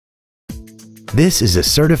This is a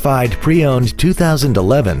certified pre-owned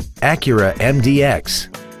 2011 Acura MDX.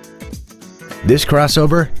 This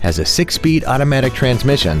crossover has a 6-speed automatic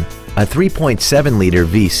transmission, a 3.7-liter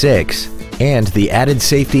V6, and the added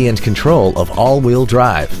safety and control of all-wheel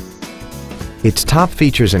drive. Its top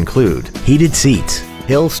features include heated seats,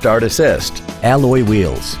 hill start assist, alloy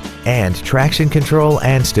wheels, and traction control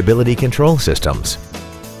and stability control systems.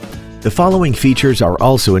 The following features are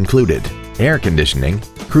also included: air conditioning,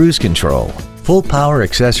 cruise control, full power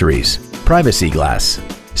accessories, privacy glass,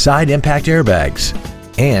 side impact airbags,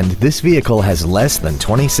 and this vehicle has less than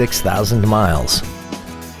 26,000 miles.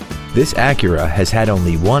 This Acura has had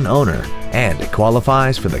only one owner and it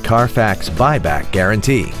qualifies for the Carfax buyback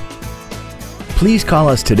guarantee. Please call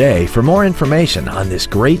us today for more information on this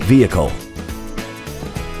great vehicle.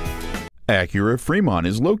 Acura Fremont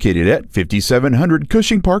is located at 5700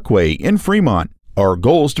 Cushing Parkway in Fremont. Our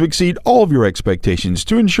goal is to exceed all of your expectations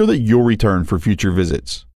to ensure that you'll return for future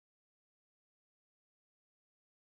visits.